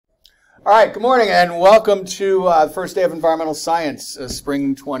All right, good morning and welcome to the first day of environmental science,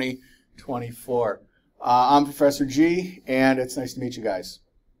 spring 2024. I'm Professor G, and it's nice to meet you guys.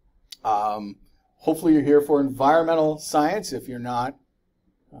 Hopefully you're here for environmental science. If you're not,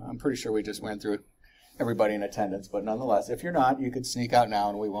 I'm pretty sure we just went through everybody in attendance, but nonetheless, if you're not, you can sneak out now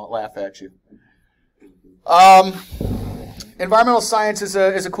and we won't laugh at you. Environmental science is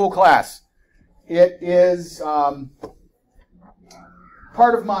a cool class. It is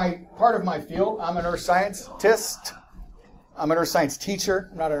part of my field. I'm an earth scientist. I'm an earth science teacher.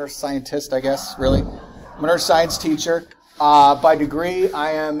 I'm not an earth scientist, I guess, really. I'm an earth science teacher. By degree,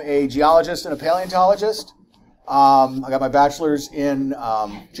 I am a geologist and a paleontologist. I got my bachelor's in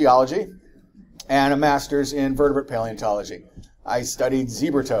geology and a master's in vertebrate paleontology. I studied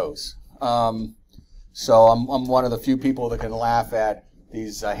zebra toes. So I'm one of the few people that can laugh at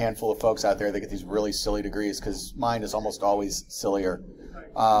these handful of folks out there that get these really silly degrees, because mine is almost always sillier.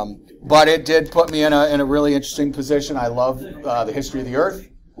 But it did put me in a really interesting position. I love the history of the Earth,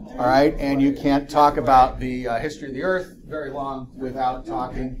 all right? And you can't talk about the history of the Earth very long without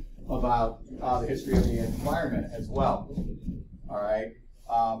talking about the history of the environment as well, all right?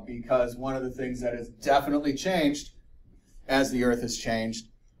 Because one of the things that has definitely changed as the Earth has changed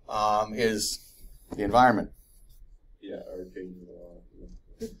is the environment. Yeah, everything.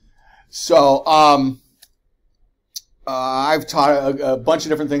 So I've taught a bunch of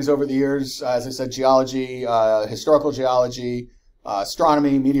different things over the years. As I said, geology, historical geology,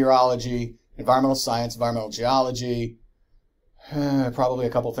 astronomy, meteorology, environmental science, environmental geology, probably a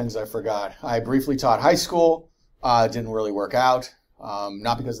couple things I forgot. I briefly taught high school. Didn't really work out,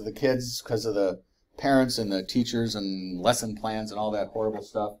 not because of the kids, because of the parents and the teachers and lesson plans and all that horrible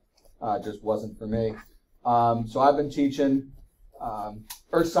stuff. Just wasn't for me. So I've been teaching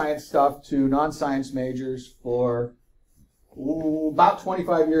earth science stuff to non-science majors for about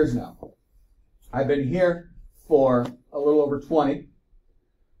 25 years now. I've been here for a little over 20.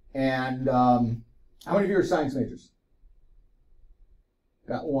 And how many of you are science majors?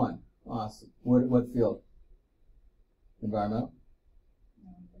 Got one. Awesome. What field? Environmental?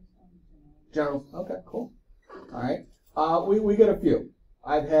 General. Okay, cool. All right. We get a few.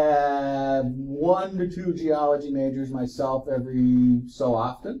 I've had 1 to 2 geology majors myself every so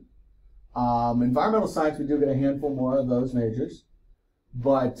often. Environmental science, we do get a handful more of those majors,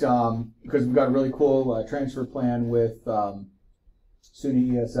 but because we've got a really cool transfer plan with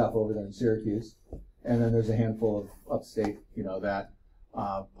SUNY ESF over there in Syracuse, and then there's a handful of upstate, that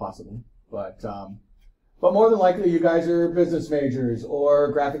possibly. But more than likely, you guys are business majors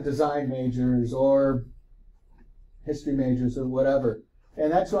or graphic design majors or history majors or whatever. And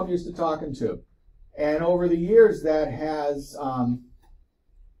that's who I'm used to talking to. And over the years, that has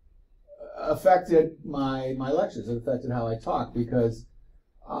affected my lectures. It affected how I talk, because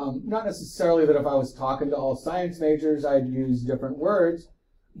not necessarily that if I was talking to all science majors, I'd use different words,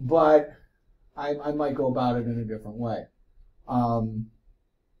 but I might go about it in a different way.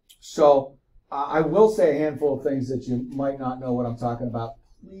 So I will say a handful of things that you might not know what I'm talking about.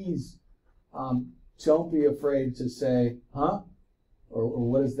 Please don't be afraid to say, huh? Or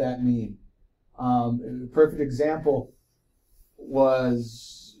what does that mean? A perfect example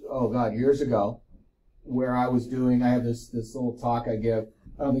was, years ago, where I have this little talk I give.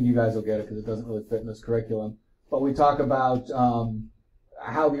 I don't think you guys will get it because it doesn't really fit in this curriculum. But we talk about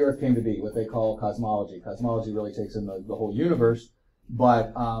how the Earth came to be, what they call cosmology. Cosmology really takes in the whole universe,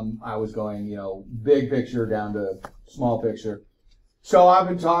 but I was going, big picture down to small picture. So I've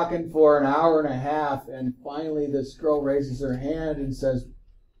been talking for an hour and a half, and finally this girl raises her hand and says,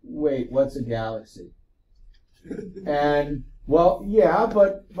 wait, what's a galaxy? And, well, yeah,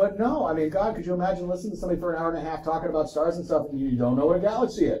 but no. I mean, God, could you imagine listening to somebody for an hour and a half talking about stars and stuff, and you don't know what a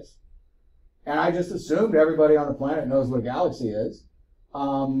galaxy is? And I just assumed everybody on the planet knows what a galaxy is.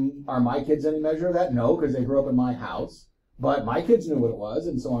 Are my kids any measure of that? No, because they grew up in my house. But my kids knew what it was,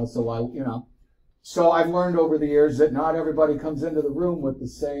 and so on. So So I've learned over the years that not everybody comes into the room with the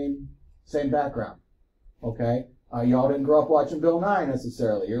same background. Okay? Y'all didn't grow up watching Bill Nye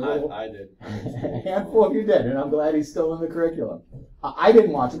necessarily. I did. A handful of you did, and I'm glad he's still in the curriculum. I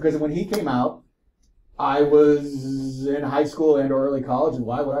didn't watch him because when he came out, I was in high school and or early college, and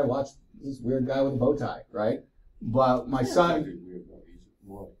why would I watch this weird guy with a bow tie, right? But my son... Weird, he's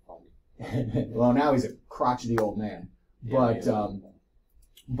more funny. Well, now he's a crotchety old man.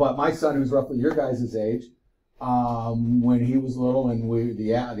 But my son, who's roughly your guys' age, when he was little, and the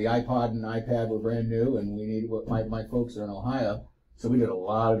iPod and iPad were brand new, and my folks are in Ohio, so we did a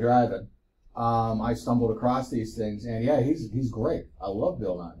lot of driving. I stumbled across these things, and yeah, he's great. I love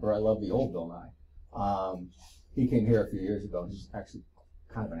Bill Nye, or I love the old Bill Nye. He came here a few years ago. He's actually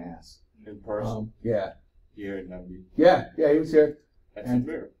kind of an ass. In person. Yeah. Here in Envi. Yeah, he was here. That's And- a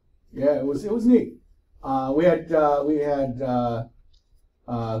mirror. Yeah, it was neat. We had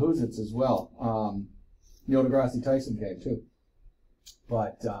who's it as well. Neil deGrasse Tyson came too,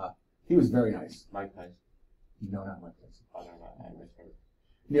 but he was very nice. Mike Tyson. No, not Mike Tyson. I don't know. I misheard.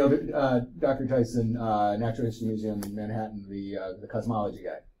 Neil, Dr. Tyson, Natural History Museum in Manhattan, the cosmology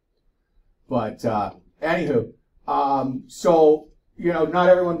guy. But anywho, so not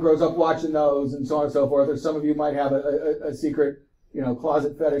everyone grows up watching those and so on and so forth. Or some of you might have a secret,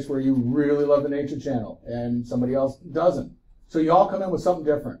 closet fetish where you really love the Nature Channel and somebody else doesn't. So you all come in with something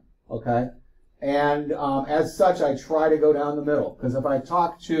different, okay? And as such, I try to go down the middle, because if I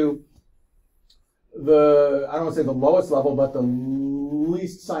talk to I don't want to say the lowest level, but the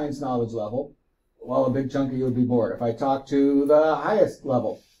least science knowledge level, well, a big chunk of you would be bored. If I talk to the highest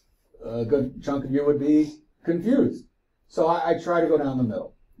level, a good chunk of you would be confused. So I try to go down the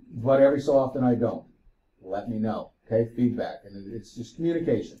middle, but every so often I don't. Let me know, okay? Feedback, and it's just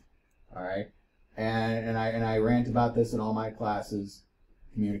communication, all right? And I rant about this in all my classes,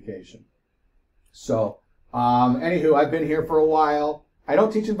 communication. So, anywho, I've been here for a while. I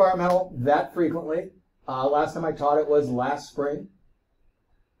don't teach environmental that frequently. Last time I taught it was last spring.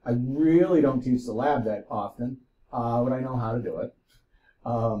 I really don't teach the lab that often, but I know how to do it.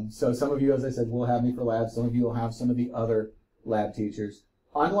 So some of you, as I said, will have me for lab. Some of you will have some of the other lab teachers.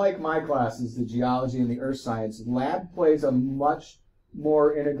 Unlike my classes, the geology and the earth science, lab plays a much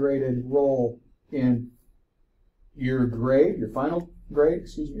more integrated role in your grade, your final grade,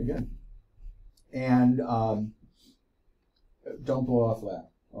 excuse me again. And don't blow off lab,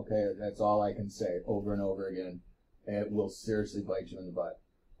 okay? That's all I can say over and over again. It will seriously bite you in the butt,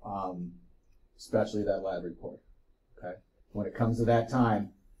 especially that lab report, okay? When it comes to that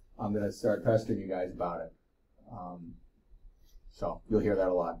time, I'm going to start pestering you guys about it. So you'll hear that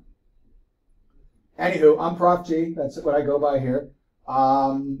a lot. Anywho, I'm Prof G. That's what I go by here.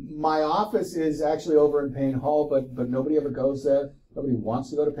 My office is actually over in Payne Hall, but nobody ever goes there. Nobody wants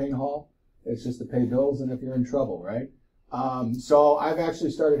to go to Payne Hall. It's just to pay bills and if you're in trouble, right? So I've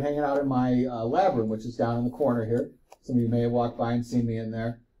actually started hanging out in my lab room, which is down in the corner here. Some of you may have walked by and seen me in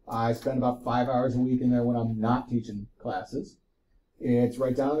there. I spend about 5 hours a week in there when I'm not teaching classes. It's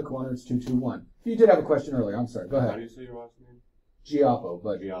right down in the corner. It's 221. You did have a question earlier. I'm sorry. Go ahead. How do you say your last name? Giappo,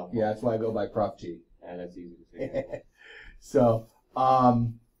 but Giappo. yeah, that's why I go by Prof G. Yeah, that's easy to say. So,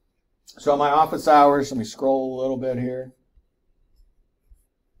 so my office hours, let me scroll a little bit here.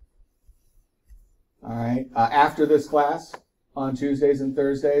 All right, after this class on Tuesdays and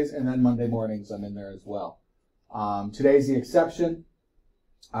Thursdays, and then Monday mornings I'm in there as well. Today's the exception.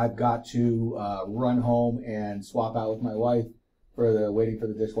 I've got to run home and swap out with my wife for waiting for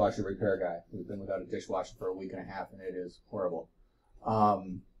the dishwasher repair guy. We've been without a dishwasher for a week and a half, and it is horrible.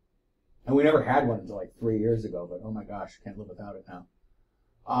 And we never had one until like 3 years ago, but oh my gosh, can't live without it now.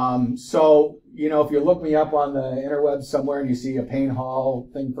 So, if you look me up on the interwebs somewhere and you see a Payne Hall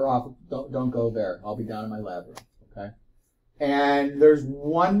thing for office, don't go there. I'll be down in my lab room, okay? And there's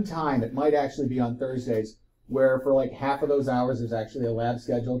one time, it might actually be on Thursdays, where for like half of those hours there's actually a lab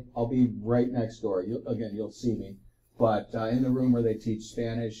scheduled. I'll be right next door. You'll see me. But in the room where they teach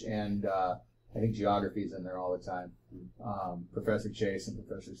Spanish and I think geography's in there all the time. Professor Chase and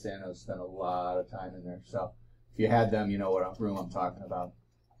Professor Santos spend a lot of time in there. So if you had them, you know what room I'm talking about.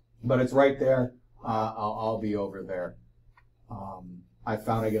 But it's right there. I'll be over there. I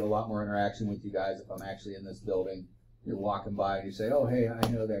found I get a lot more interaction with you guys if I'm actually in this building. You're walking by and you say, oh, hey, I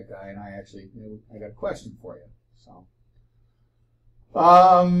know that guy, and I actually, I got a question for you. So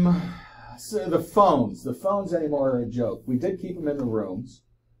the phones anymore are a joke. We did keep them in the rooms,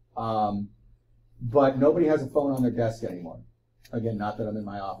 but nobody has a phone on their desk anymore. Again, not that I'm in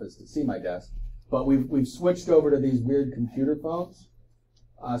my office to see my desk, but we've switched over to these weird computer phones.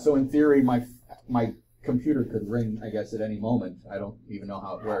 So in theory, my computer could ring, I guess, at any moment. I don't even know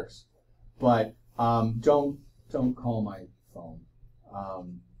how it works, but don't call my phone.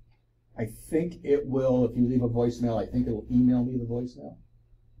 I think it will, if you leave a voicemail, I think it will email me the voicemail,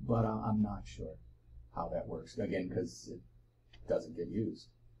 but I'm not sure how that works, again, because it doesn't get used.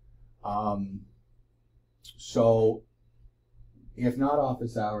 So if not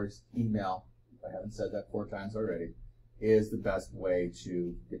office hours, email, if I haven't said that 4 times already, is the best way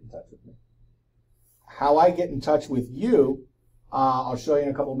to get in touch with me. How I get in touch with you, I'll show you in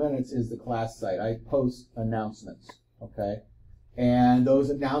a couple minutes, is the class site. I post announcements, okay? And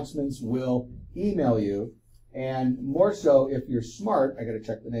those announcements will email you, and more so if you're smart, I got to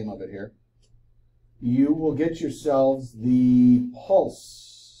check the name of it here, you will get yourselves the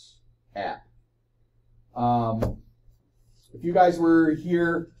Pulse app. If you guys were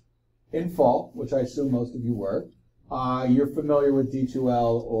here in fall, which I assume most of you were, you're familiar with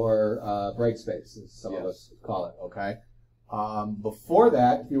D2L or Brightspace, as some of us call it, okay? Before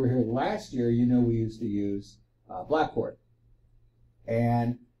that, if you were here last year, you know we used to use Blackboard.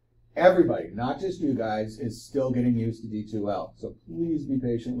 And everybody, not just you guys, is still getting used to D2L. So please be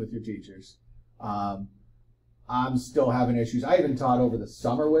patient with your teachers. I'm still having issues. I even taught over the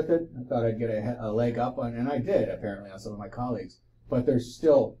summer with it. I thought I'd get a leg up on, and I did apparently on some of my colleagues. But there's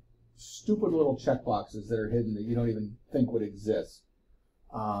still stupid little checkboxes that are hidden that you don't even think would exist.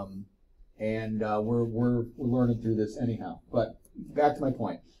 We're learning through this anyhow. But back to my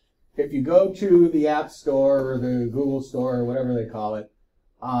point. If you go to the App Store or the Google Store or whatever they call it,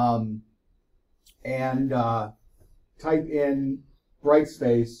 type in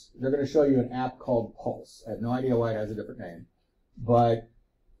Brightspace, they're going to show you an app called Pulse. I have no idea why it has a different name, but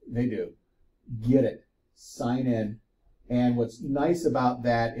they do. Get it. Sign in. And what's nice about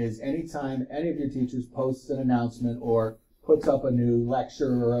that is anytime any of your teachers posts an announcement or puts up a new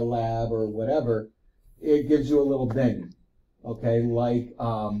lecture or a lab or whatever, it gives you a little ding. Okay, like,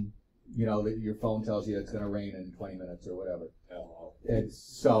 that your phone tells you it's going to rain in 20 minutes or whatever.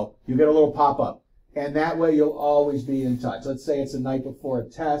 So you get a little pop-up. And that way you'll always be in touch. Let's say it's the night before a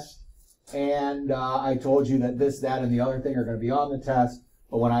test, and I told you that this, that, and the other thing are going to be on the test,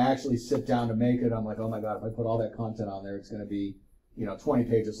 but when I actually sit down to make it, I'm like, oh my God, if I put all that content on there, it's going to be 20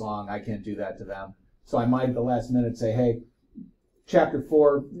 pages long. I can't do that to them. So I might at the last minute say, hey, chapter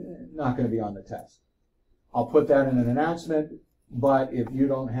 4, not going to be on the test. I'll put that in an announcement, but if you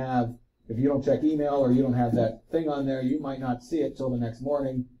don't check email or you don't have that thing on there, you might not see it till the next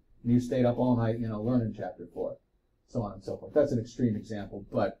morning. And you stayed up all night, learning chapter 4, so on and so forth. That's an extreme example,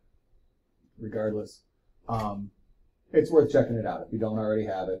 but regardless, it's worth checking it out. If you don't already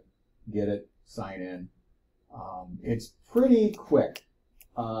have it, get it, sign in. It's pretty quick.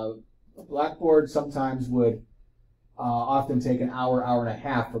 Blackboard sometimes would often take an hour, hour and a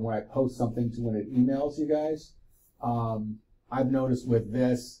half from when I post something to when it emails you guys. I've noticed with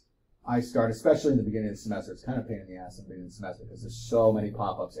this, I start, especially in the beginning of the semester, it's kind of a pain in the ass in the beginning of the semester because there's so many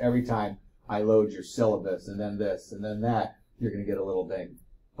pop-ups. Every time I load your syllabus and then this and then that, you're going to get a little ding.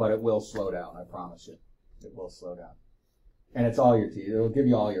 But it will slow down, I promise you. It will slow down. And it's all your teachers. It'll give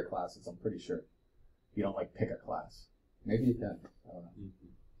you all your classes, I'm pretty sure. You don't pick a class. Maybe you can. I don't know.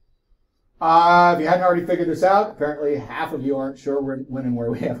 If you hadn't already figured this out, apparently half of you aren't sure when and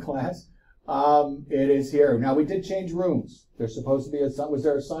where we have class. It is here. Now, we did change rooms. There's supposed to be was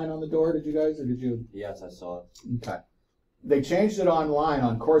there a sign on the door, did you guys, or did you? Yes, I saw it. Okay. They changed it online.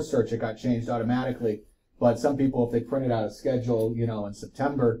 On Course Search, it got changed automatically. But some people, if they printed out a schedule, in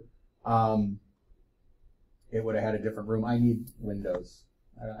September, it would have had a different room. I need windows.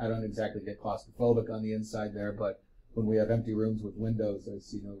 I don't exactly get claustrophobic on the inside there, but when we have empty rooms with windows, I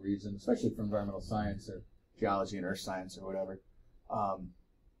see no reason, especially for environmental science or geology and earth science or whatever.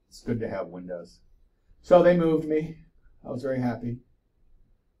 It's good to have windows. So they moved me. I was very happy.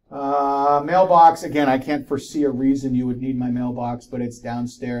 Mailbox, again, I can't foresee a reason you would need my mailbox, but it's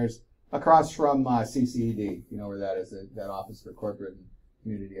downstairs across from CCED. You know where that is, that Office for Corporate and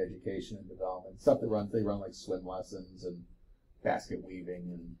Community Education and Development. Stuff that they run like swim lessons and basket weaving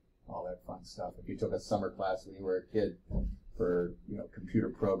and all that fun stuff. If you took a summer class when you were a kid for, computer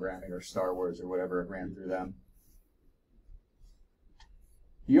programming or Star Wars or whatever, it ran through them.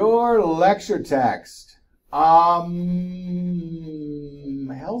 Your lecture text.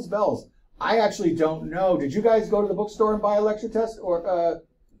 Hell's bells. I actually don't know. Did you guys go to the bookstore and buy a lecture test? Or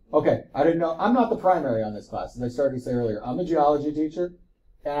okay, I didn't know. I'm not the primary on this class, as I started to say earlier. I'm a geology teacher,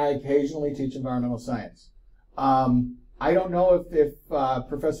 and I occasionally teach environmental science. I don't know if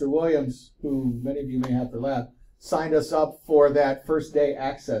Professor Williams, who many of you may have for lab, signed us up for that first day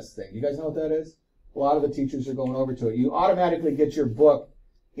access thing. You guys know what that is? A lot of the teachers are going over to it. You automatically get your book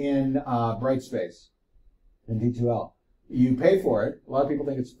in Brightspace, in D2L. You pay for it. A lot of people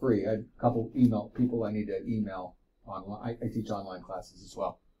think it's free. I had a couple people I need to email online. I teach online classes as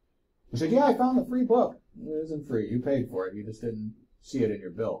well. They said, yeah, I found the free book. It isn't free. You paid for it. You just didn't see it in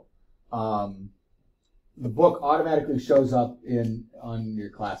your bill. The book automatically shows up on your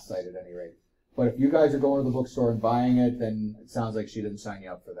class site at any rate. But if you guys are going to the bookstore and buying it, then it sounds like she didn't sign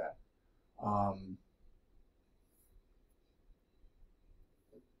you up for that.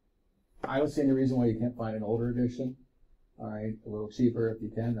 I don't see any reason why you can't find an older edition. All right, a little cheaper if you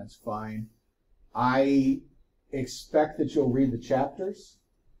can, that's fine. I expect that you'll read the chapters,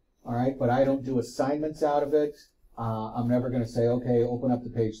 all right, but I don't do assignments out of it. I'm never going to say, okay, open up to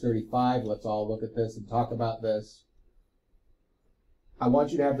page 35, let's all look at this and talk about this. I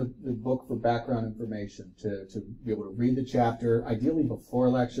want you to have the book for background information to be able to read the chapter, ideally before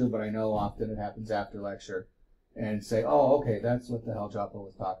lecture, but I know often it happens after lecture, and say, oh, okay, that's what the hell Joppa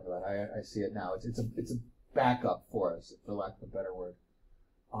was talking about. I see it now. It's a backup for us, for lack of a better word.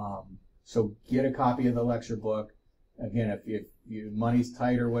 So get a copy of the lecture book. Again, if your money's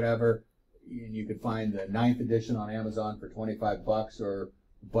tight or whatever, you could find the 9th edition on Amazon for $25, or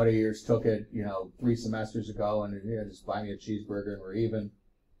a buddy of yours took it, 3 semesters ago, and just buy me a cheeseburger and we're even.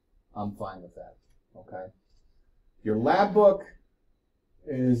 I'm fine with that. Okay. Your lab book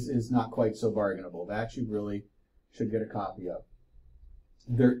is not quite so bargainable. That you really should get a copy of.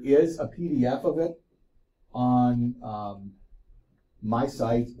 There is a PDF of it on my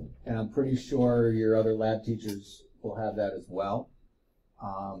site, and I'm pretty sure your other lab teachers will have that as well.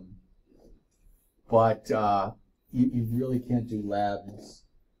 But you really can't do labs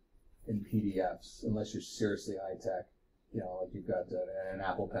in PDFs unless you're seriously high-tech. Like you've got an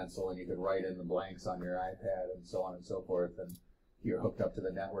Apple Pencil and you could write in the blanks on your iPad and so on and so forth, and you're hooked up to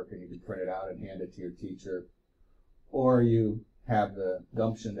the network and you can print it out and hand it to your teacher. Or you have the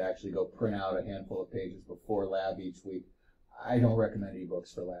gumption to actually go print out a handful of pages before lab each week. I don't recommend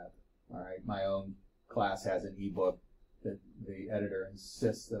ebooks for lab. All right, my own class has an ebook that the editor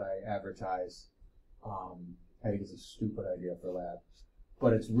insists that I advertise. I think it's a stupid idea for lab,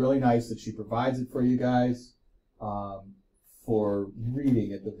 but it's really nice that she provides it for you guys for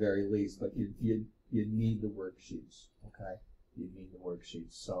reading at the very least. But you need the worksheets. Okay, you need the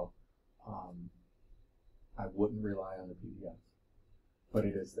worksheets. So I wouldn't rely on the PDF, but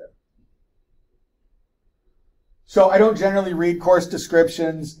it is there. So I don't generally read course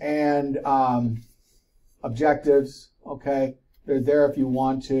descriptions and objectives. Okay, they're there if you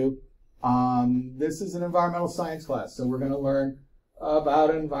want to. This is an environmental science class, so we're going to learn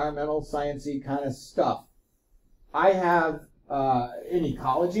about environmental sciencey kind of stuff. I have an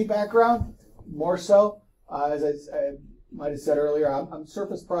ecology background, more so. As I might have said earlier, I'm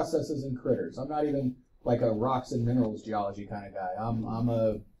surface processes and critters. I'm not even like a rocks and minerals geology kind of guy. I'm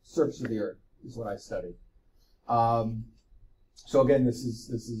a surface of the earth is what I study. So again, this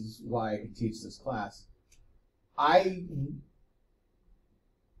is why I can teach this class. I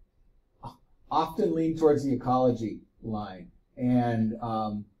often lean towards the ecology line, and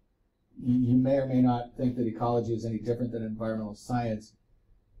you may or may not think that ecology is any different than environmental science.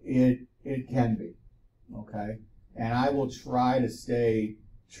 It can be, okay? And I will try to stay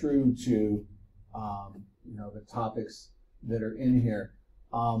true to the topics that are in here.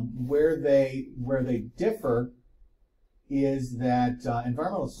 Where they differ is that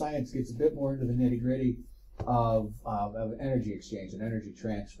environmental science gets a bit more into the nitty-gritty of energy exchange and energy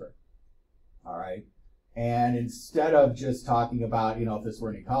transfer. All right, and instead of just talking about, if this were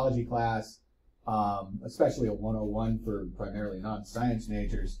an ecology class, especially a 101 for primarily non-science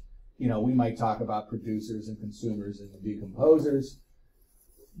majors, we might talk about producers and consumers and decomposers.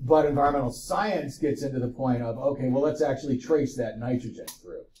 But environmental science gets into the point of, okay, well, let's actually trace that nitrogen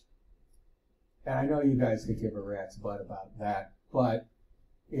through. And I know you guys could give a rat's butt about that, but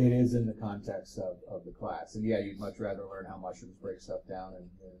it is in the context of the class. And yeah, you'd much rather learn how mushrooms break stuff down and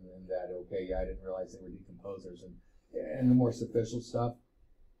that, okay, yeah, I didn't realize they were decomposers and the more superficial stuff.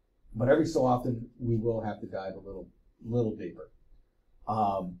 But every so often, we will have to dive a little deeper.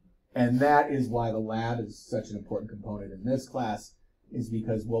 And that is why the lab is such an important component in this class, is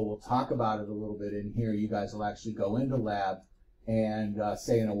because, well, we'll talk about it a little bit in here. You guys will actually go into lab and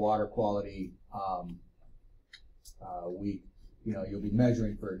say in a water quality week, you'll be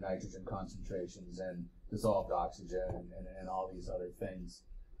measuring for nitrogen concentrations and dissolved oxygen and all these other things.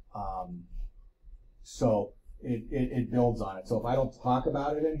 So it builds on it. So if I don't talk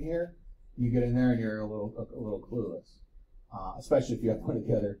about it in here, you get in there and you're a little clueless, especially if you have put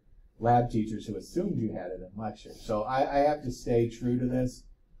together lab teachers who assumed you had it in lecture. So I have to stay true to this,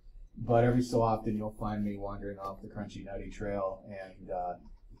 but every so often you'll find me wandering off the crunchy nutty trail, and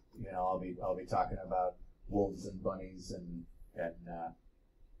I'll be talking about wolves and bunnies and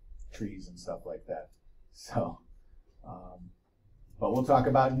trees and stuff like that. So, but we'll talk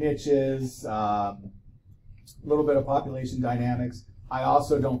about niches, a little bit of population dynamics. I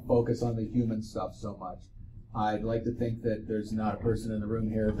also don't focus on the human stuff so much. I'd like to think that there's not a person in the room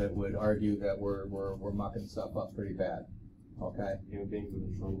here that would argue that we're mucking stuff up pretty bad. Okay? Human beings are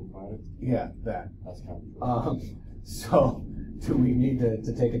destroying the planet? Yeah, that. That's kind of so do we need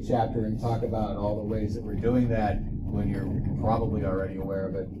to take a chapter and talk about all the ways that we're doing that when you're probably already aware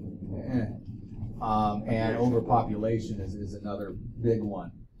of it? And overpopulation is another big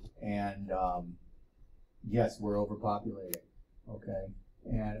one. And yes, we're overpopulating. Okay?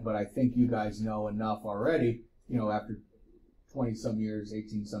 But I think you guys know enough already, after 20 some years,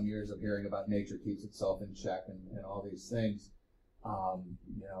 18 some years of hearing about nature keeps itself in check and all these things.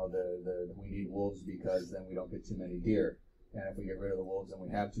 You know, we need wolves because then we don't get too many deer. And if we get rid of the wolves, then we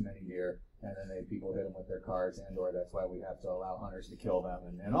have too many deer, and then people hit them with their cars, and/or that's why we have to allow hunters to kill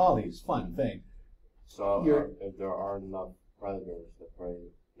them, and all these fun things. So if there aren't enough predators to prey,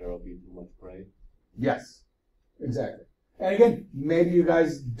 there will be too much prey? Yes, exactly. And again, maybe you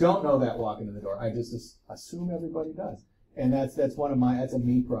guys don't know that walking in the door. I just assume everybody does. And that's a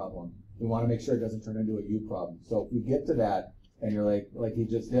me problem. We want to make sure it doesn't turn into a you problem. So if we get to that, and you're like he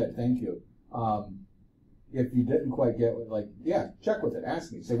just did, thank you. If you didn't quite get it, like, yeah, check with it.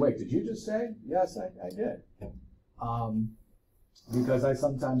 Ask me. Say, wait, did you just say? Yes, I did. Because I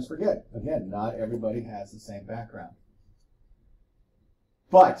sometimes forget. Again, not everybody has the same background.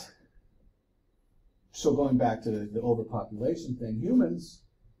 But, so going back to the overpopulation thing, humans,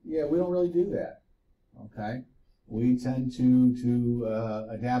 yeah, we don't really do that. Okay? We tend to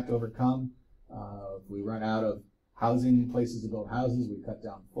adapt, overcome. If we run out of housing places to build houses, we cut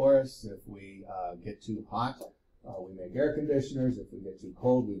down forests. If we get too hot, we make air conditioners. If we get too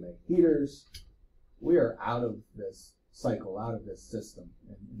cold, we make heaters. We are out of this cycle, out of this system,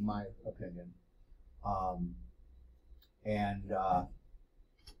 in my opinion.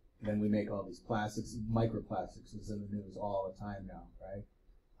 Then we make all these plastics. Microplastics is in the news all the time now, right?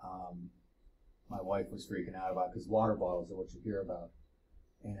 My wife was freaking out about, because water bottles are what you hear about.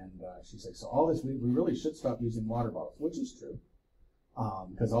 And she's like, so all this, we really should stop using water bottles, which is true,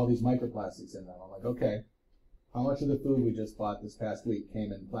 because all these microplastics in them. I'm like, okay, how much of the food we just bought this past week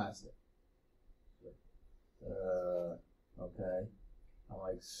came in plastic? Okay. I'm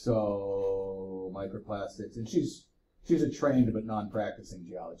like, so microplastics, and she's a trained but non-practicing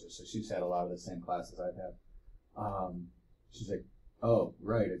geologist, so she's had a lot of the same classes I've had. She's like, oh,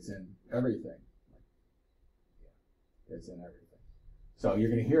 right, it's in everything. Yeah, it's in everything. So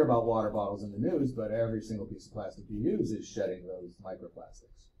you're going to hear about water bottles in the news, but every single piece of plastic you use is shedding those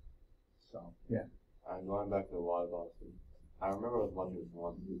microplastics. So, yeah. Going back to the water bottles, I remember I was watching this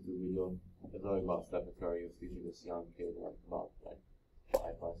one YouTube video. It's talking about Sp24. He was teaching this young kid about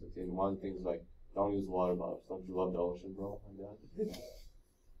microplastics. And one thing's like, don't use water bottles. Don't you love the ocean, bro?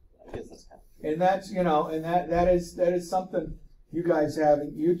 I guess that's kind of true. And that's, and that is something you guys have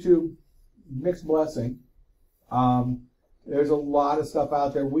in YouTube, mixed blessing. There's a lot of stuff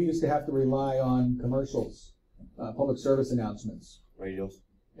out there. We used to have to rely on commercials, public service announcements. Radios.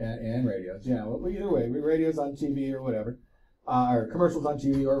 And radios, yeah. Well, either way, radios on TV or whatever, or commercials on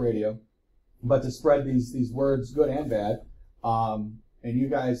TV or radio. But to spread these words, good and bad. And you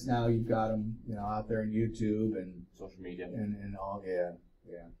guys now, you've got them, out there in YouTube and social media and all, yeah.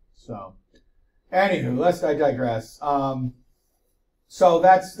 So, anywho, lest I digress. So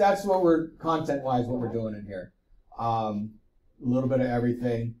that's what we're content-wise, what we're doing in here. A little bit of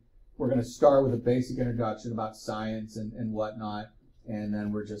everything. We're going to start with a basic introduction about science and whatnot, and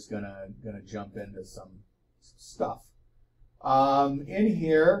then we're just gonna jump into some stuff. In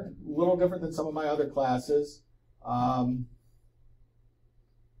here, a little different than some of my other classes.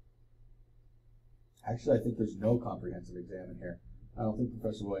 Actually, I think there's no comprehensive exam in here. I don't think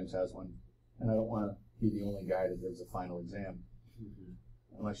Professor Williams has one, and I don't want to be the only guy that gives a final exam,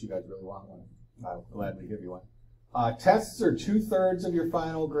 unless you guys really want one. I'll gladly give you one. Tests are 2/3 of your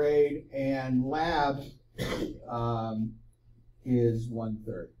final grade, and lab is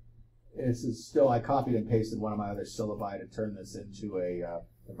 1/3. This is still, I copied and pasted one of my other syllabi to turn this into a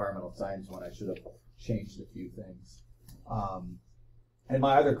environmental science one. I should have changed a few things. And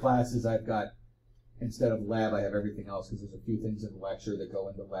my other classes, I've got, instead of lab, I have everything else, because there's a few things in lecture that go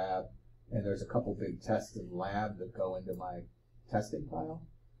into lab, and there's a couple big tests in lab that go into my testing pile.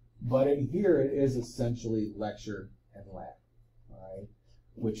 But in here, it is essentially lecture and lab, all right?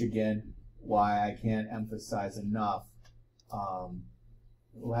 Which, again, why I can't emphasize enough,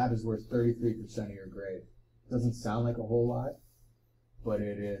 lab is worth 33% of your grade. Doesn't sound like a whole lot, but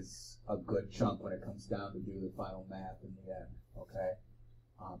it is a good chunk when it comes down to do the final math in the end, okay?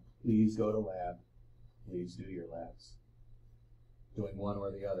 Please go to lab. Please do your labs. Doing one or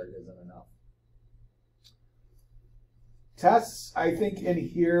the other isn't enough. Tests, I think, in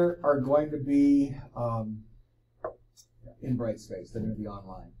here are going to be in Brightspace. They're going to be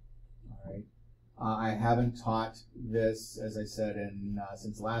online. All right. I haven't taught this, as I said,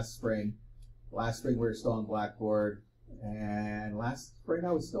 since last spring. Last spring we were still on Blackboard, and last spring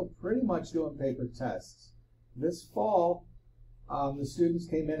I was still pretty much doing paper tests. This fall, the students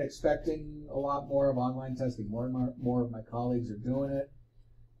came in expecting a lot more of online testing. More of my colleagues are doing it.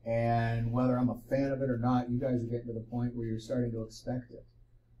 And whether I'm a fan of it or not, you guys are getting to the point where you're starting to expect it.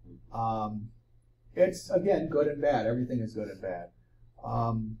 it's, again, good and bad. Everything is good and bad.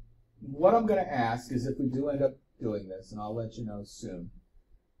 What I'm going to ask is if we do end up doing this, and I'll let you know soon,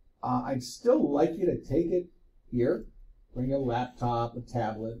 I'd still like you to take it here. Bring a laptop, a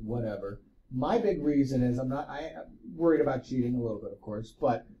tablet, whatever. My big reason is I'm worried about cheating a little bit, of course,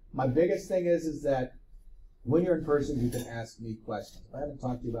 but my biggest thing is that when you're in person, you can ask me questions. I haven't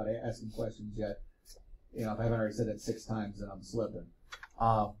talked to you about asking questions yet. You know, if I haven't already said that 6 times, then I'm slipping.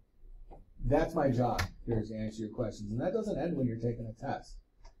 That's my job, here, is to answer your questions. And that doesn't end when you're taking a test.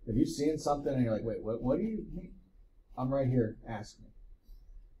 If you've seen something and you're like, wait, what do you mean? I'm right here, ask me.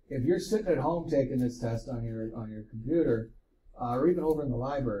 If you're sitting at home taking this test on your computer, or even over in the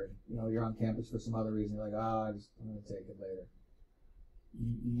library, you know, you're on campus for some other reason, you're like, I'm going to take it later.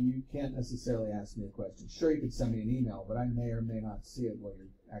 You can't necessarily ask me a question. Sure, you could send me an email, but I may or may not see it while you're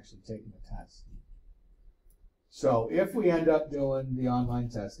actually taking the test. So if we end up doing the online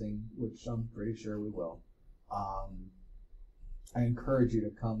testing, which I'm pretty sure we will, I encourage you to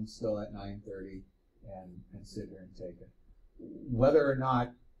come still at 9:30 and sit here and take it. Whether or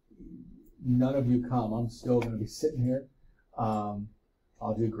not none of you come, I'm still going to be sitting here.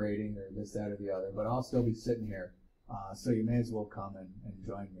 I'll do grading or this, that, or the other, but I'll still be sitting here. So you may as well come and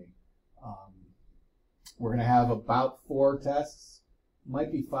join me. We're going to have about 4 tests,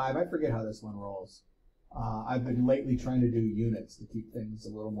 might be 5. I forget how this one rolls. I've been lately trying to do units to keep things a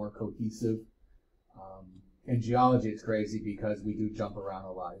little more cohesive. In geology, it's crazy because we do jump around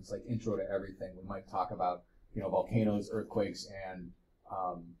a lot. It's like intro to everything. We might talk about, you know, volcanoes, earthquakes, and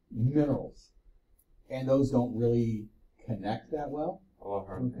minerals, and those don't really connect that well.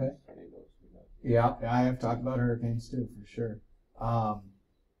 Okay. Yeah, I have talked about hurricanes too, for sure.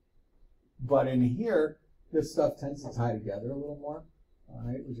 But in here, this stuff tends to tie together a little more, all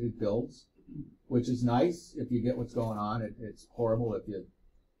right, which it builds, which is nice if you get what's going on. It's horrible if you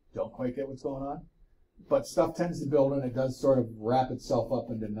don't quite get what's going on. But stuff tends to build, and it does sort of wrap itself up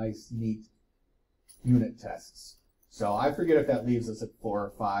into nice, neat unit tests. So I forget if that leaves us at 4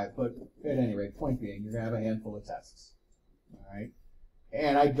 or 5, but at any rate, point being, you're going to have a handful of tests, all right?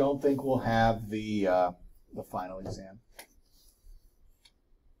 And I don't think we'll have the final exam.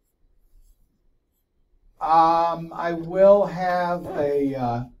 I will have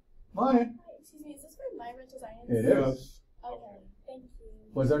a, Mine. Excuse me, is this for Myra Designs? It is. Okay, thank you.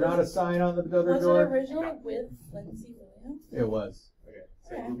 Was there not a sign on the other Was door? it originally with Lindsay Williams? It was. Okay.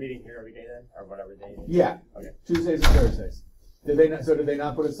 So you're meeting here every day then, or whatever day? Yeah. Okay. Tuesdays and Thursdays. Did they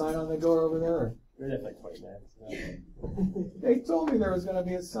not put a sign on the door over there? Or? We're there for like 20 minutes. They told me there was going to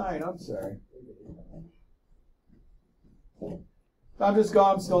be a sign. I'm sorry. I'm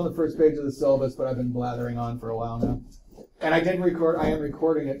still on the first page of the syllabus, but I've been blathering on for a while now. And I am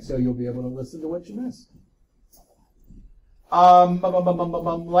recording it, so you'll be able to listen to what you missed.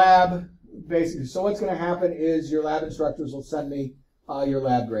 Lab, basically. So what's going to happen is your lab instructors will send me your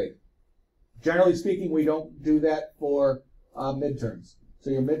lab grade. Generally speaking, we don't do that for midterms. So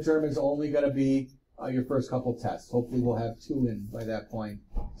your midterm is only going to be your first couple tests. Hopefully we'll have 2 in by that point,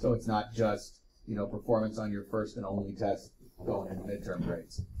 so it's not just, you know, performance on your first and only test going into midterm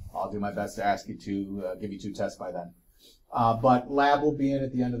grades. I'll do my best to ask you to give you 2 tests by then. But lab will be in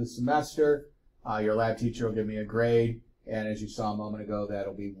at the end of the semester. Your lab teacher will give me a grade, and as you saw a moment ago,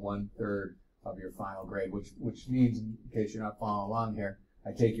 that'll be 1/3 of your final grade, which means, in case you're not following along here,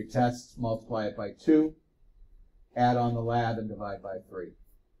 I take your tests, multiply it by 2, add on the lab, and divide by 3.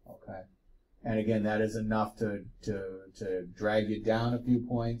 Okay, and again, that is enough to drag you down a few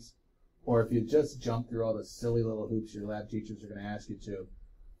points, or if you just jump through all the silly little hoops your lab teachers are going to ask you to,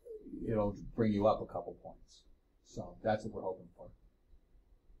 it'll bring you up a couple points. So that's what we're hoping for.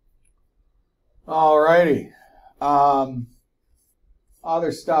 Alrighty.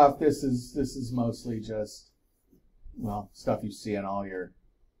 Other stuff. This is mostly just, well, stuff you see in all your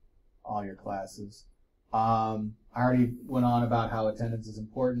classes. I already went on about how attendance is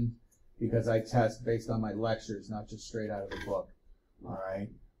important because I test based on my lectures, not just straight out of the book. All right.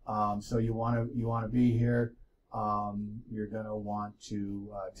 So you want to be here. You're going to want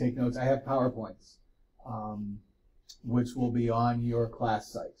to take notes. I have PowerPoints, which will be on your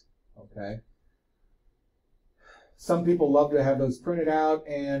class site. Okay. Some people love to have those printed out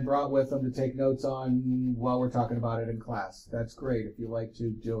and brought with them to take notes on while we're talking about it in class. That's great if you like to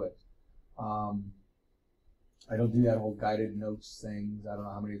do it. I don't do that whole guided notes thing. I don't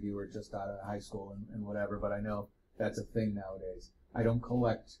know how many of you are just out of high school and whatever, but I know that's a thing nowadays. I don't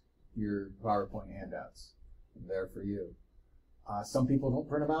collect your PowerPoint handouts. I'm there for you. Some people don't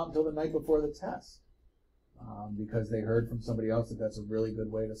print them out until the night before the test because they heard from somebody else that that's a really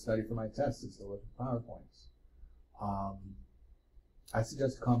good way to study for my test is to look at PowerPoints. I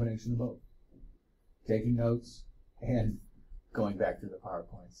suggest a combination of both. taking notes and going back through the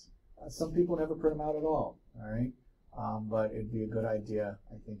PowerPoints. Some people never print them out at all right? But it'd be a good idea,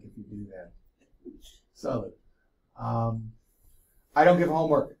 I think, if you do that. So, I don't give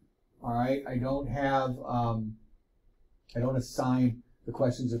homework, all right? I don't assign the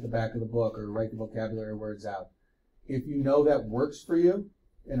questions at the back of the book or write the vocabulary words out. If you know that works for you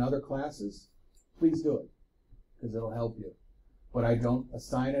in other classes, please do it, because it'll help you. But I don't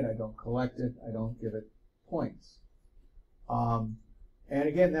assign it, I don't collect it, I don't give it points. And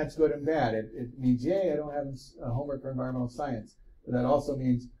again, that's good and bad. It means, yay, I don't have homework for environmental science. But that also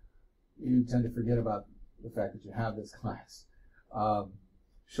means you tend to forget about the fact that you have this class,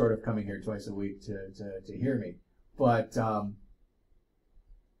 short of coming here twice a week to hear me. But the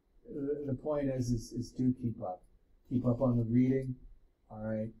point is do keep up. Keep up on the reading, all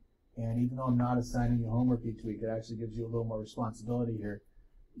right? And even though I'm not assigning you homework each week, it actually gives you a little more responsibility here.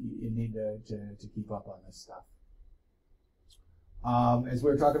 You need to keep up on this stuff. As we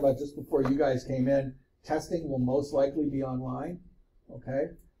were talking about just before you guys came in, testing will most likely be online, okay?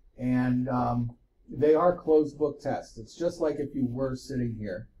 And they are closed book tests. It's just like if you were sitting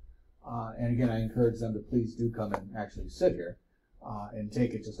here. And again, I encourage them to please do come and actually sit here and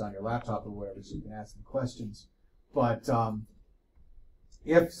take it just on your laptop or whatever, so you can ask them questions. But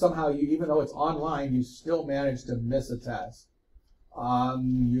if somehow you, even though it's online, you still manage to miss a test,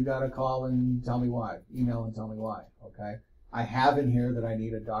 you got to call and tell me why. Email and tell me why, okay? I have in here that I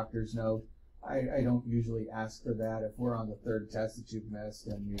need a doctor's note. I don't usually ask for that. If we're on the third test that you've missed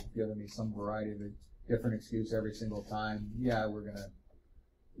and you've given me some variety of a different excuse every single time, yeah, we're going to,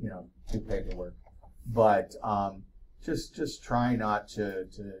 do paperwork. But just try not to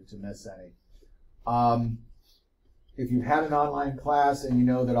miss any. If you've had an online class and you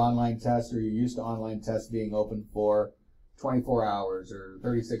know that online tests, or you're used to online tests being open for 24 hours or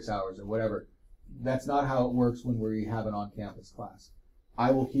 36 hours or whatever, that's not how it works when we have an on-campus class.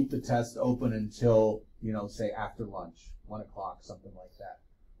 I will keep the test open until, say after lunch, 1 o'clock, something like that.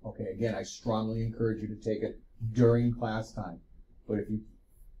 Okay, again, I strongly encourage you to take it during class time. But if you,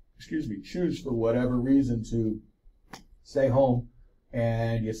 choose for whatever reason to stay home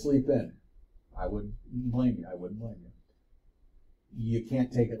and you sleep in, I wouldn't blame you. I wouldn't blame you. You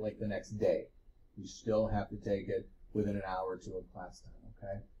can't take it like the next day. You still have to take it within an hour or two of class time,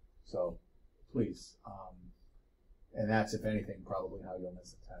 okay? So please. And that's, if anything, probably how you'll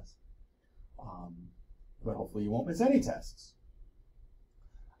miss a test. But hopefully you won't miss any tests.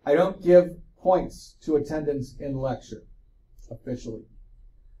 I don't give points to attendance in lecture, officially.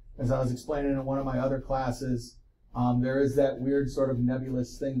 As I was explaining in one of my other classes, there is that weird sort of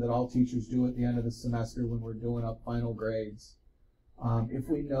nebulous thing that all teachers do at the end of the semester when we're doing up final grades. If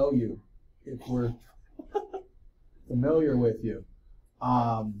we know you, if we're familiar with you,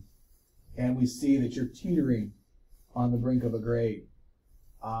 and we see that you're teetering on the brink of a grade,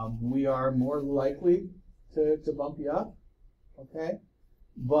 we are more likely to bump you up, okay?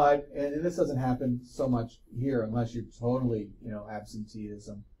 But, and this doesn't happen so much here unless you're totally,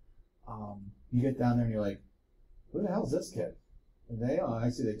 absenteeism. You get down there and you're like, who the hell is this kid? And I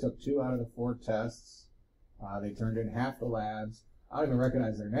see they took 2 out of the 4 tests. They turned in half the labs. I don't even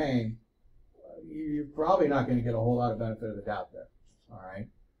recognize their name. You're probably not going to get a whole lot of benefit of the doubt there, all right?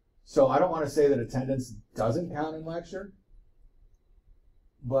 So I don't want to say that attendance doesn't count in lecture,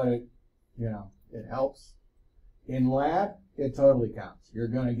 but it helps. In lab, it totally counts. You're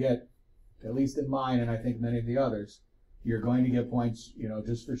going to get, at least in mine, and I think many of the others, you're going to get points,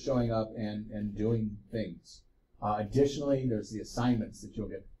 just for showing up and doing things. Additionally, there's the assignments that you'll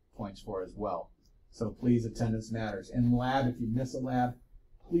get points for as well. So please, attendance matters. In lab, if you miss a lab,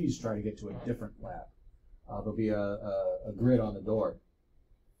 please try to get to a different lab. There'll be a grid on the door.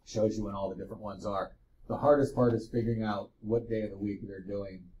 Shows you when all the different ones are. The hardest part is figuring out what day of the week they're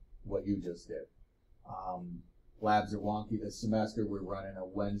doing what you just did. Labs are wonky this semester. We're running a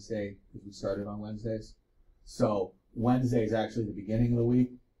Wednesday, because we started on Wednesdays. So Wednesday is actually the beginning of the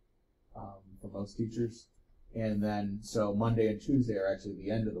week for most teachers. And then, so Monday and Tuesday are actually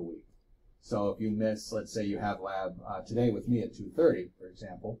the end of the week. So if you miss, let's say you have lab today with me at 2:30, for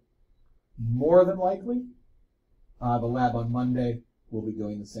example, more than likely, the lab on Monday will be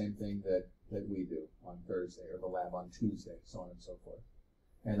doing the same thing that we do on Thursday, or the lab on Tuesday, so on and so forth.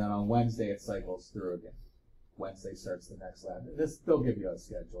 And then on Wednesday, it cycles through again. Wednesday starts the next lab. They'll give you a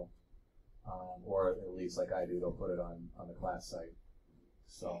schedule, or at least like I do, they'll put it on the class site.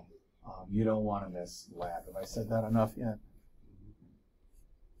 So you don't want to miss lab. Have I said that enough yet?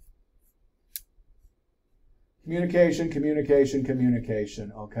 Communication,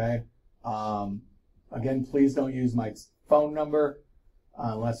 okay? Again, please don't use my phone number.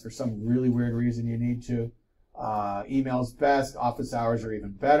 unless for some really weird reason you need to. Email's best, office hours are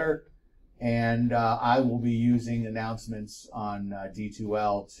even better. And I will be using announcements on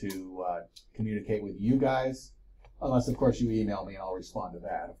D2L to communicate with you guys, unless of course you email me and I'll respond to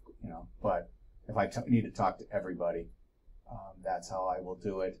that, you know. But if I need to talk to everybody, that's how I will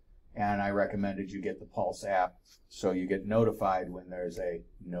do it. And I recommended you get the Pulse app so you get notified when there's a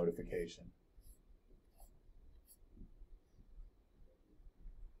notification.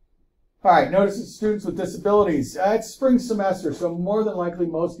 All right, notice that students with disabilities. It's spring semester, so more than likely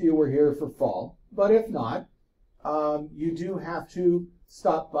most of you were here for fall. But if not, you do have to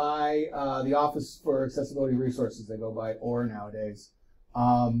stop by the Office for Accessibility Resources. They go by OR nowadays.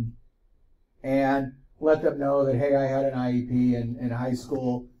 And let them know that, hey, I had an IEP in high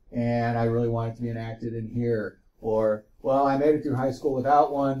school and I really want it to be enacted in here. Or, well, I made it through high school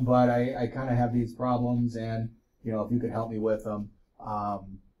without one, but I kind of have these problems, and, you know, if you could help me with them.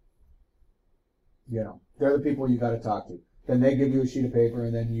 You know, they're the people you got to talk to. Then they give you a sheet of paper,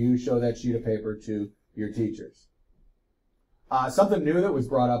 and then you show that sheet of paper to your teachers. Something new that was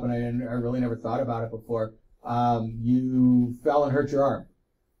brought up, and I really never thought about it before. You fell and hurt your arm,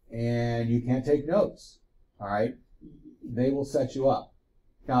 and you can't take notes. All right, they will set you up.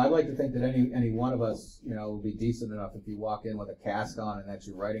 Now, I'd like to think that any one of us, you know, will be decent enough if you walk in with a cast on and that's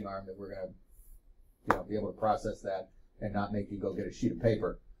your writing arm, that we're gonna, you know, be able to process that and not make you go get a sheet of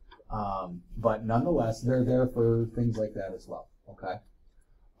paper. But nonetheless, they're there for things like that as well, okay?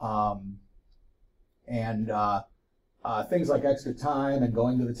 Things like extra time and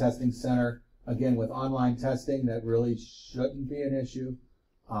going to the testing center, again, with online testing, that really shouldn't be an issue.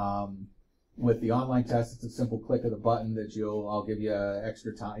 With the online test, it's a simple click of the button that I'll give you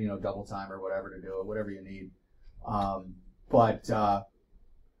extra time, you know, double time or whatever to do it, whatever you need. But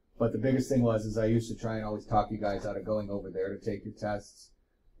the biggest thing is I used to try and always talk you guys out of going over there to take your tests,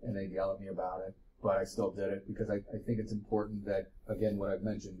 and they'd yell at me about it, but I still did it because I think it's important that, again, what I've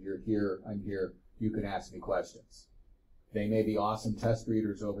mentioned, you're here, I'm here, you can ask me questions. They may be awesome test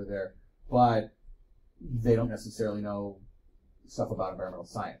readers over there, but they don't necessarily know stuff about environmental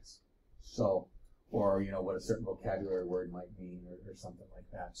science. So, or, you know, what a certain vocabulary word might mean or something like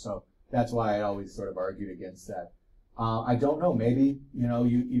that. So that's why I always sort of argued against that. I don't know, maybe, you know,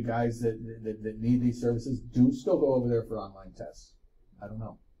 you guys that need these services do still go over there for online tests. I don't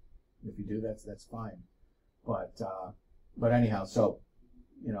know. If you do, that's fine. But anyhow, so,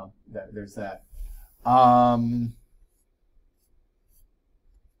 you know, there's that.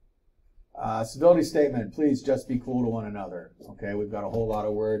 Civility statement, please just be cool to one another. Okay, we've got a whole lot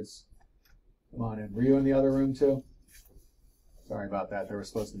of words. Come on in. Were you in the other room too? Sorry about that. There was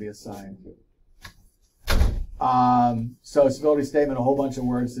supposed to be a sign. So civility statement, a whole bunch of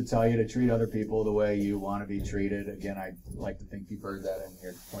words to tell you to treat other people the way you want to be treated. Again, I like to think you've heard that in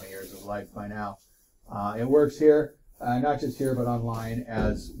your 20 years of life by now. It works here, not just here, but online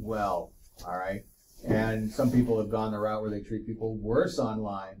as well. All right. And some people have gone the route where they treat people worse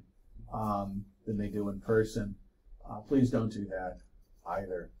online than they do in person. Please don't do that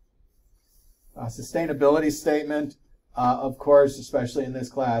either. Sustainability statement, of course, especially in this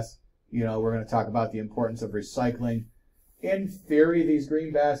class, you know, we're going to talk about the importance of recycling. In theory, these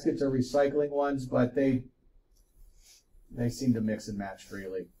green baskets are recycling ones, but they seem to mix and match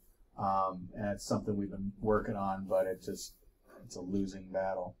freely. And it's something we've been working on, but it's a losing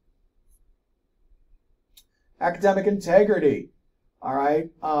battle. Academic integrity. All right.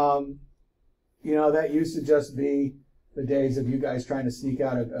 You know, that used to just be the days of you guys trying to sneak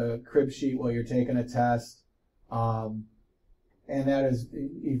out a crib sheet while you're taking a test. And that has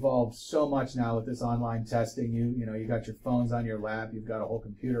evolved so much now with this online testing. You know, you got your phones on your lap, you've got a whole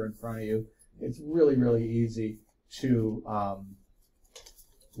computer in front of you. It's really, really easy to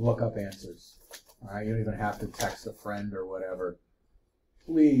look up answers. All right, you don't even have to text a friend or whatever.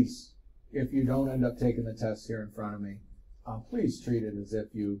 Please, if you don't end up taking the test here in front of me, please treat it as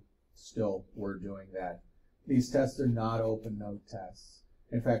if you still were doing that. These tests are not open note tests.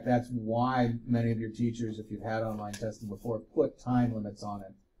 In fact, that's why many of your teachers, if you've had online testing before, put time limits on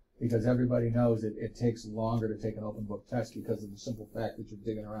it. Because everybody knows it takes longer to take an open book test because of the simple fact that you're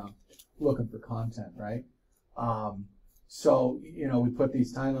digging around looking for content, right? So, you know, we put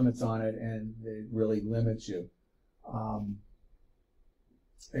these time limits on it, and it really limits you.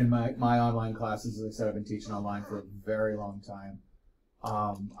 In my online classes, as I said, I've been teaching online for a very long time.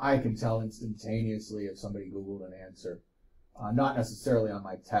 I can tell instantaneously if somebody Googled an answer. Not necessarily on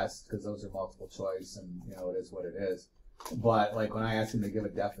my test, because those are multiple choice, and, you know, it is what it is. But, like, when I ask them to give a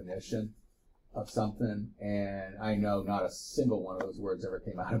definition of something, and I know not a single one of those words ever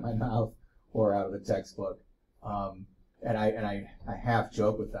came out of my mouth or out of the textbook, and I half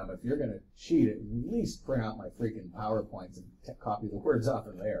joke with them, if you're going to cheat, at least print out my freaking PowerPoints and copy the words off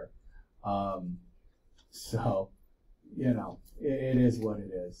of there. So, you know, it is what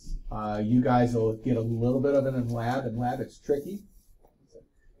it is. You guys will get a little bit of it in lab. In lab, it's tricky.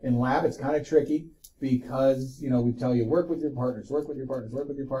 In lab, it's kind of tricky because, you know, we tell you, work with your partners, work with your partners, work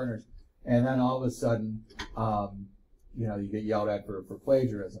with your partners. And then all of a sudden, you know, you get yelled at for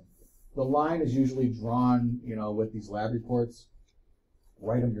plagiarism. The line is usually drawn, you know, with these lab reports.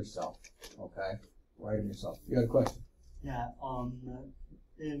 Write them yourself, okay? Write them yourself. You got a question? Yeah,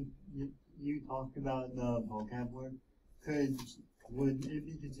 and you talked about the vocab word. Would it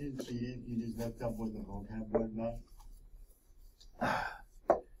be considered cheating if you just looked up what the vocab word meant?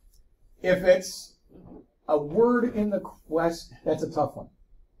 If it's a word in the question, that's a tough one.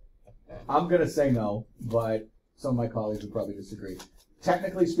 I'm going to say no, but some of my colleagues would probably disagree.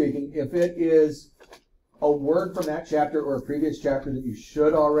 Technically speaking, if it is a word from that chapter or a previous chapter that you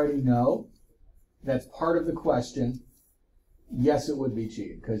should already know, that's part of the question, yes, it would be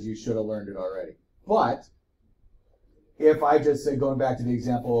cheating because you should have learned it already. But if I just say, going back to the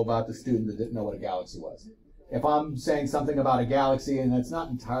example about the student that didn't know what a galaxy was, if I'm saying something about a galaxy and that's not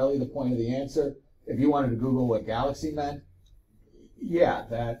entirely the point of the answer, if you wanted to Google what galaxy meant, yeah,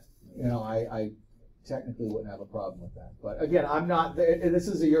 that, you know, I technically wouldn't have a problem with that. But again, I'm not, this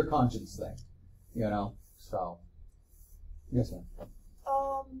is a your conscience thing, you know, so. Yes, ma'am.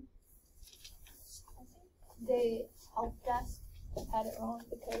 I think the help desk had it wrong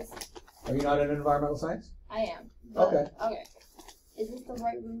because Are you not in environmental science? I am. But, Okay. Okay. Is this the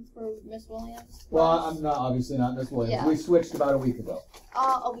right room for Miss Williams? Well, I'm not, obviously not Miss Williams. Yeah. We switched about a week ago.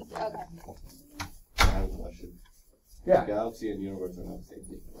 A week. Okay. I have a question. Yeah, Galaxy and universe are not the same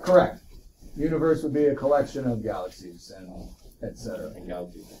thing. correct. Universe would be a collection of galaxies and et cetera. And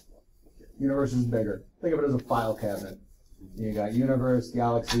galaxies. Universe is bigger. Think of it as a file cabinet. You got universe,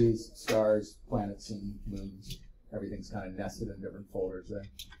 galaxies, stars, planets, and moons. Everything's kind of nested in different folders there.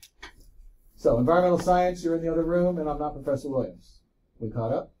 So, environmental science, you're in the other room, and I'm not Professor Williams. We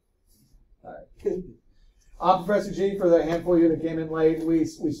caught up? All right. I'm Professor G for the handful of you that came in late. We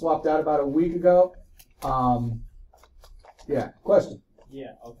swapped out about a week ago. Yeah, question?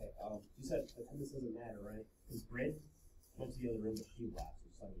 Yeah, okay. You said attendance doesn't matter, right? Because Brid went to the other room, but she left.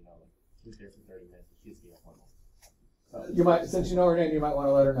 So, you know, like, she was there for 30 minutes, and she has to get appointment. So, You might, since you know her name, you might want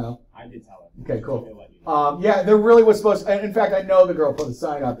to let her know. I did tell her. Okay, cool. She'll let you know. Yeah, there really was supposed to, and in fact, I know the girl put the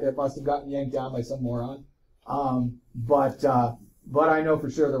sign up. It must have gotten yanked down by some moron. But I know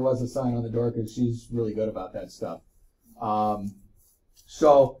for sure there was a sign on the door because she's really good about that stuff.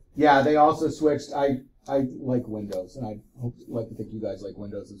 So, yeah, they also switched. I like Windows, and I like to think you guys like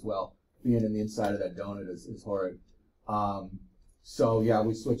Windows as well. Being in the inside of that donut is horrid. So, yeah,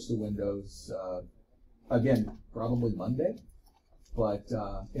 we switched to Windows, again, probably Monday. But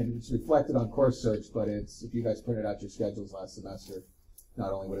and it's reflected on course search, but it's, if you guys printed out your schedules last semester,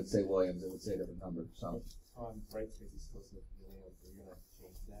 not only would it say Williams, it would say a different number. So Brightspace is supposed to be Williams, so you're going to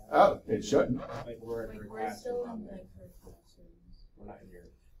change that. oh, it shouldn't. Like, we're in her We're still classroom. in like her classrooms. We're not in here.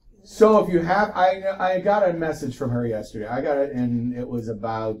 So if you have, I got a message from her yesterday. I got it, and it was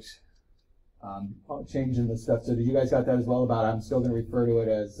about changing the stuff. So did you guys got that as well? About I'm still going to refer to it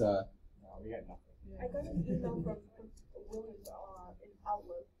as. No, we got nothing. I got an email from Williams in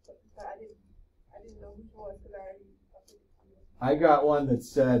Outlook, but I didn't know who it was because I got one that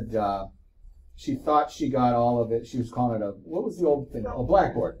said she thought she got all of it. She was calling it a, what was the old thing? Oh,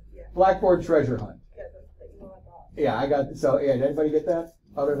 Blackboard. Yeah. Blackboard treasure hunt. Yeah, that's the email I got. Yeah, I got, so yeah, did anybody get that?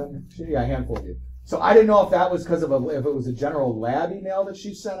 Other than, yeah, a handful of you. So I didn't know if that was because of if it was a general lab email that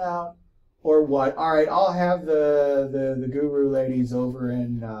she sent out or what. All right, I'll have the guru ladies over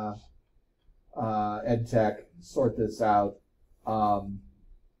in EdTech sort this out.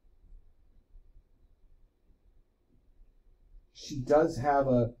 She does have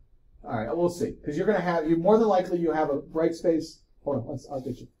a, all right, we'll see. Because you're going to have, more than likely you have a Brightspace, hold on, I'll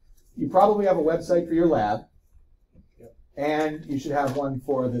get you. You probably have a website for your lab, and you should have one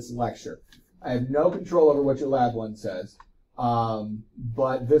for this lecture. I have no control over what your lab one says,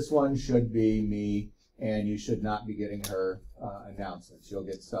 but this one should be me, and you should not be getting her announcements. You'll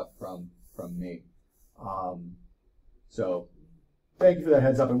get stuff from me. So thank you for that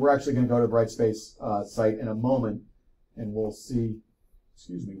heads up, and we're actually going to go to the Brightspace site in a moment, and we'll see,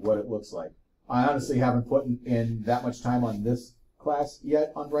 excuse me, what it looks like. I honestly haven't put in that much time on this class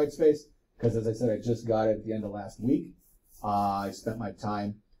yet on Brightspace, because as I said, I just got it at the end of last week. I spent my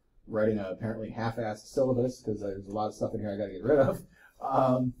time writing a apparently half-assed syllabus, because there's a lot of stuff in here I got to get rid of.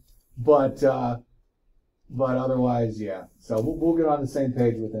 But otherwise, yeah. So we'll get on the same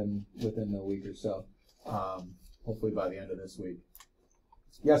page within a week or so. hopefully by the end of this week.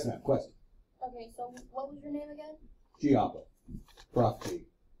 Yes, ma'am. Question. Okay, so what was your name again? Giappa. Prof. G.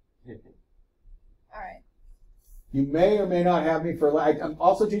 Alright. You may or may not have me for lab. I'm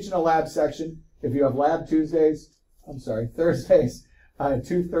also teaching a lab section. If you have lab Thursdays,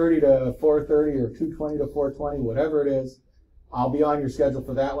 2:30 to 4:30 or 2:20 to 4:20, whatever it is, I'll be on your schedule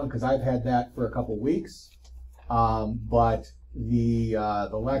for that one because I've had that for a couple weeks. But the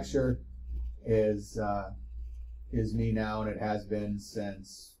lecture is me now, and it has been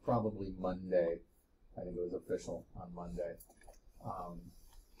since probably Monday. I think it was official on Monday.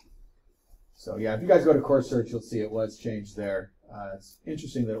 So yeah, if you guys go to Course Search, you'll see it was changed there. It's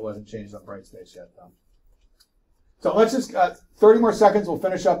interesting that it wasn't changed on Brightspace yet, though. So let's just 30 more seconds. We'll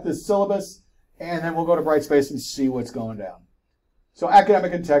finish up this syllabus, and then we'll go to Brightspace and see what's going down. So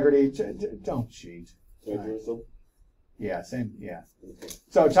academic integrity, don't cheat. Yeah, same. Yeah.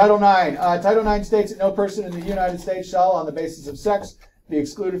 So Title IX. Title IX states that no person in the United States shall, on the basis of sex, be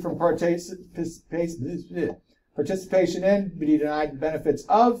excluded from participation in, be denied the benefits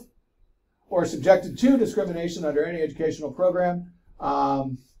of, or subjected to discrimination under any educational program,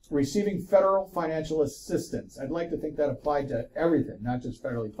 receiving federal financial assistance. I'd like to think that applied to everything, not just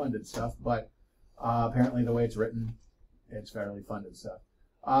federally funded stuff, but apparently the way it's written, it's federally funded stuff.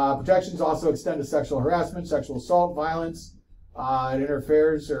 Protections also extend to sexual harassment, sexual assault, violence. It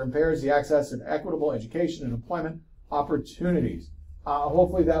interferes or impairs the access to equitable education and employment opportunities.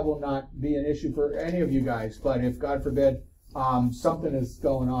 Hopefully that will not be an issue for any of you guys, but if, God forbid, something is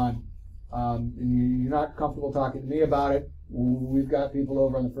going on, and you're not comfortable talking to me about it, we've got people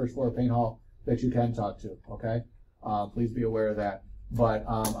over on the first floor of Payne Hall that you can talk to, okay? Please be aware of that. But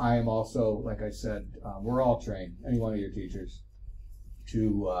I am also, like I said, we're all trained, any one of your teachers,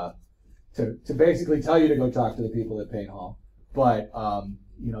 to basically tell you to go talk to the people at Payne Hall. But,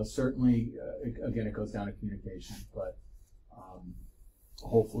 you know, certainly, again, it goes down to communication. But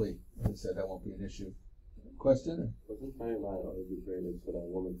hopefully, as I said, that won't be an issue. Question? Wasn't Title IX already created so that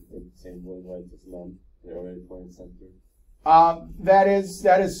women can take the same voting rights as men? They're already playing center. That is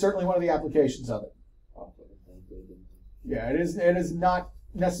certainly one of the applications of it. Yeah, it is not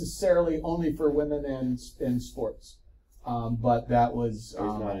necessarily only for women in sports, but that was.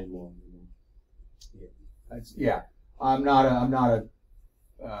 Not anymore. Yeah, I'm not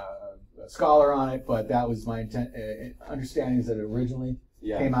a scholar on it, but that was my understanding is that it originally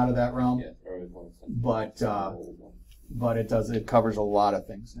came out of that realm. Yeah, early playing center. But it covers a lot of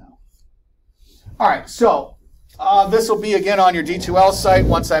things now. All right, so this will be again on your D2L site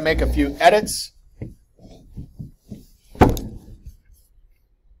once I make a few edits.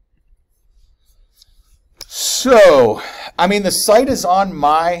 So, I mean, the site is on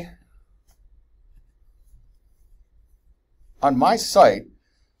my site.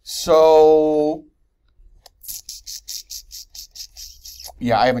 So,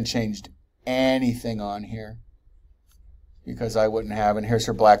 yeah, I haven't changed anything on here because I wouldn't have. And here's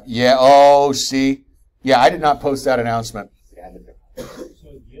her black. Yeah, oh, see? Yeah, I did not post that announcement. So do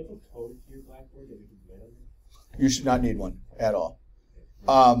you have a code to your Blackboard that we can get on there? You should not need one at all.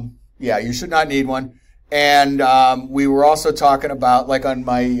 Yeah, you should not need one. And we were also talking about, like on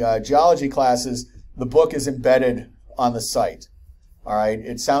my geology classes, the book is embedded on the site. All right,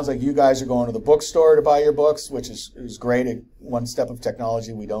 it sounds like you guys are going to the bookstore to buy your books, which is great. One step of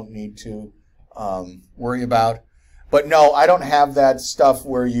technology we don't need to worry about. But no, I don't have that stuff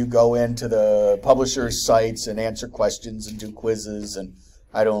where you go into the publisher's sites and answer questions and do quizzes, and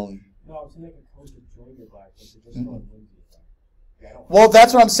I don't. No, I was going to make a code to join your Blackboard, so just go on Lindsay's. Well,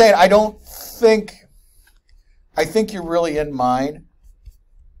 that's what I'm saying. I think you're really in mine,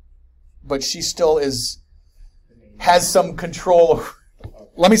 but she still has some control.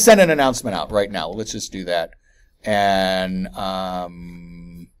 Let me send an announcement out right now. Let's just do that. And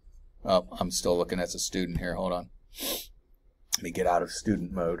I'm still looking as a student here. Hold on. Let me get out of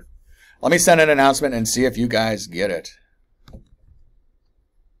student mode. Let me send an announcement and see if you guys get it.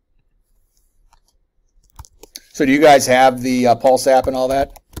 So do you guys have the Pulse app and all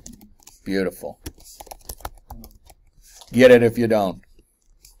that? Beautiful. Get it if you don't.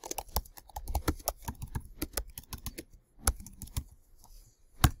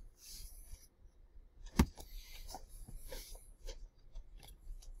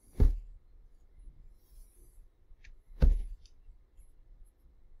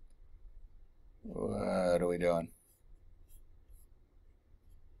 What are we doing?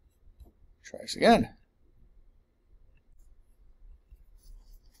 Try this again.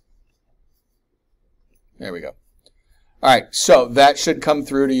 There we go. All right, so that should come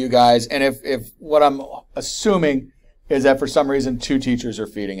through to you guys. And if what I'm assuming is that for some reason 2 teachers are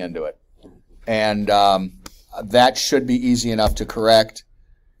feeding into it. And that should be easy enough to correct.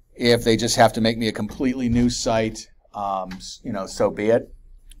 If they just have to make me a completely new site, so be it.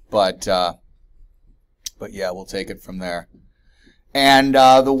 But yeah, we'll take it from there. And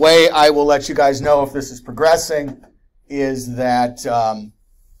the way I will let you guys know if this is progressing is that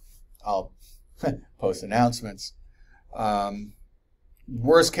I'll post announcements.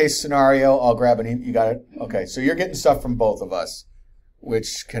 Worst case scenario, I'll grab an email. You got it? Okay, so you're getting stuff from both of us,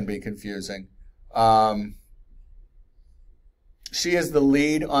 which can be confusing. She is the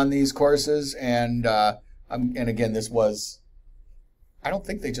lead on these courses, and again, this was, I don't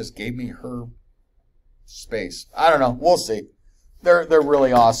think they just gave me her space. I don't know. We'll see. They're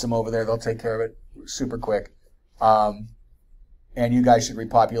really awesome over there. They'll take care of it super quick. And you guys should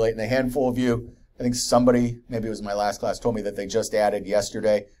repopulate. And a handful of you, I think somebody, maybe it was my last class, told me that they just added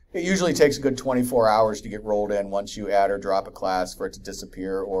yesterday. It usually takes a good 24 hours to get rolled in once you add or drop a class for it to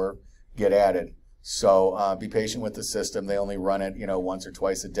disappear or get added. So be patient with the system. They only run it, once or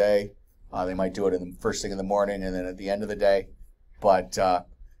twice a day. They might do it in the first thing in the morning and then at the end of the day. But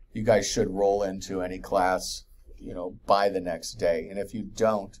you guys should roll into any class, by the next day. And if you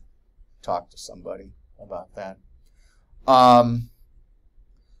don't, talk to somebody about that.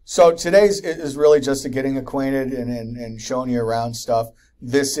 So today's is really just a getting acquainted and showing you around stuff.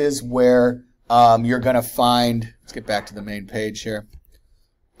 This is where you're going to find, let's get back to the main page here,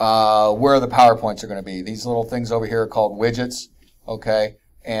 where the PowerPoints are going to be. These little things over here are called widgets, okay?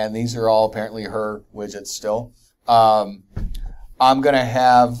 And these are all apparently her widgets still. I'm going to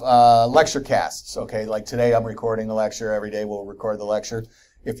have lecture casts, okay? Like today I'm recording a lecture. Every day we'll record the lecture.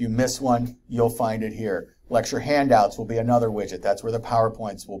 If you miss one, you'll find it here. Lecture handouts will be another widget. That's where the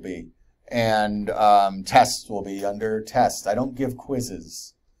PowerPoints will be. And tests will be under tests. I don't give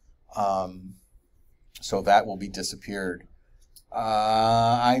quizzes. So that will be disappeared.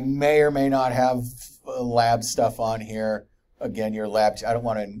 I may or may not have lab stuff on here. Again, your lab, I don't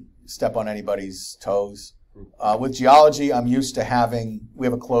want to step on anybody's toes. With geology, I'm used to we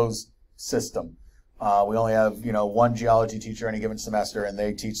have a closed system. We only have, one geology teacher any given semester, and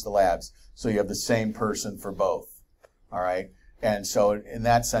they teach the labs. So you have the same person for both, all right? And so in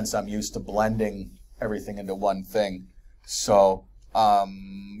that sense, I'm used to blending everything into one thing. So, I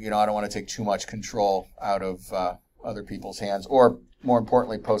don't want to take too much control out of other people's hands, or more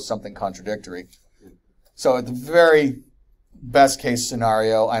importantly, post something contradictory. So at the very best case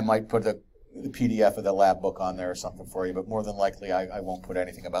scenario, I might put the PDF of the lab book on there or something for you, but more than likely, I won't put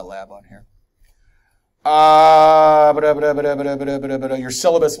anything about lab on here. Your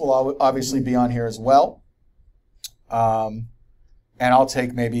syllabus will obviously be on here as well. And I'll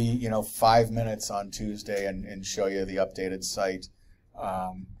take maybe, 5 minutes on Tuesday and show you the updated site.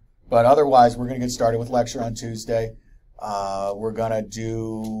 But otherwise, we're going to get started with lecture on Tuesday. We're going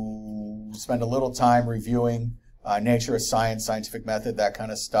to spend a little time reviewing nature of science, scientific method, that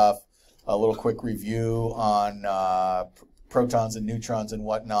kind of stuff. A little quick review on protons and neutrons and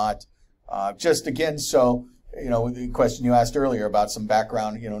whatnot. Just again, so, the question you asked earlier about some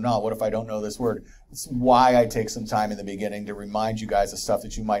background, what if I don't know this word? It's why I take some time in the beginning to remind you guys of stuff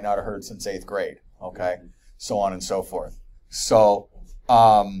that you might not have heard since 8th grade, okay? So on and so forth. So,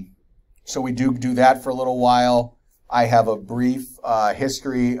 so we do that for a little while. I have a brief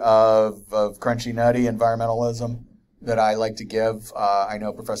history of crunchy nutty environmentalism that I like to give. I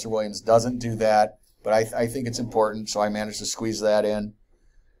know Professor Williams doesn't do that, but I think it's important, so I managed to squeeze that in.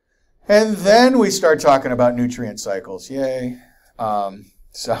 And then we start talking about nutrient cycles. Yay.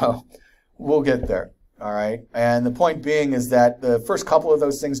 So we'll get there. All right. And the point being is that the first couple of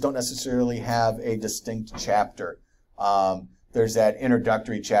those things don't necessarily have a distinct chapter. There's that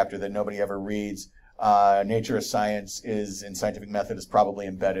introductory chapter that nobody ever reads. Nature of science in scientific method is probably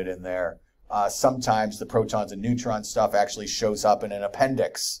embedded in there. Sometimes the protons and neutrons stuff actually shows up in an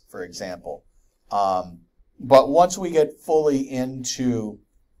appendix, for example. But once we get fully into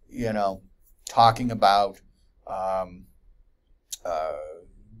talking about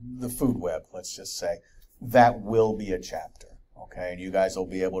the food web, let's just say, that will be a chapter, okay? And you guys will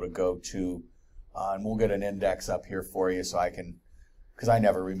be able to go to, and we'll get an index up here for you so I can, because I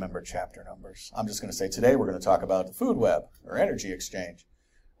never remember chapter numbers. I'm just going to say today we're going to talk about the food web or energy exchange.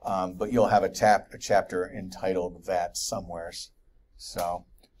 But you'll have a chapter entitled that somewheres. So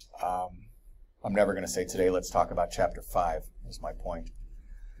I'm never going to say today let's talk about chapter 5 is my point.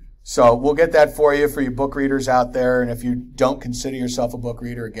 So we'll get that for you book readers out there. And if you don't consider yourself a book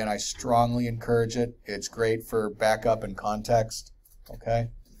reader, again, I strongly encourage it. It's great for backup and context. Okay?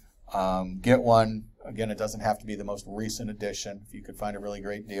 Get one. Again, it doesn't have to be the most recent edition. If you could find a really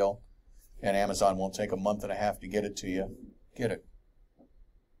great deal, and Amazon won't take a month and a half to get it to you, get it.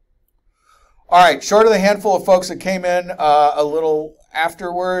 All right, short of the handful of folks that came in a little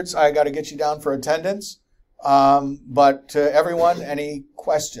afterwards, I got to get you down for attendance. But to everyone, any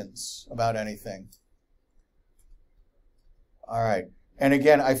questions about anything? All right. And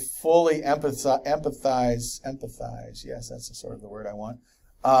again, I fully empathize, yes, that's the sort of the word I want,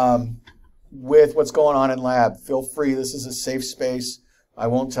 with what's going on in lab. Feel free, this is a safe space. I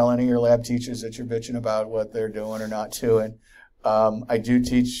won't tell any of your lab teachers that you're bitching about what they're doing or not doing. I do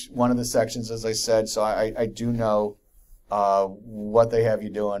teach one of the sections, as I said, so I do know what they have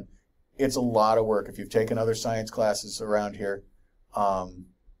you doing. It's a lot of work. If you've taken other science classes around here,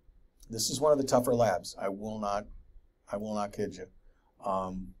 this is one of the tougher labs. I will not kid you.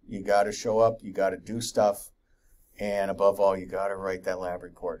 You got to show up, you got to do stuff, and above all, you got to write that lab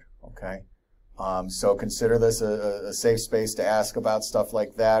report, okay? So consider this a safe space to ask about stuff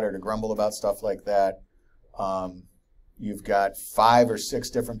like that or to grumble about stuff like that. You've got 5 or 6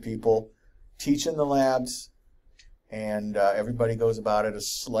 different people teaching the labs, and everybody goes about it a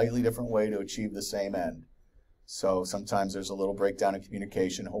slightly different way to achieve the same end. So sometimes there's a little breakdown in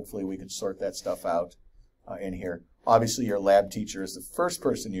communication. Hopefully we can sort that stuff out in here. Obviously, your lab teacher is the first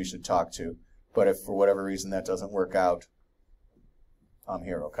person you should talk to, but if for whatever reason that doesn't work out, I'm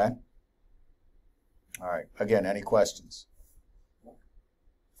here, okay? All right, again, any questions? All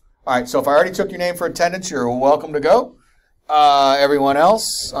right, so if I already took your name for attendance, you're welcome to go. Everyone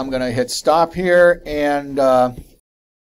else, I'm going to hit stop here, and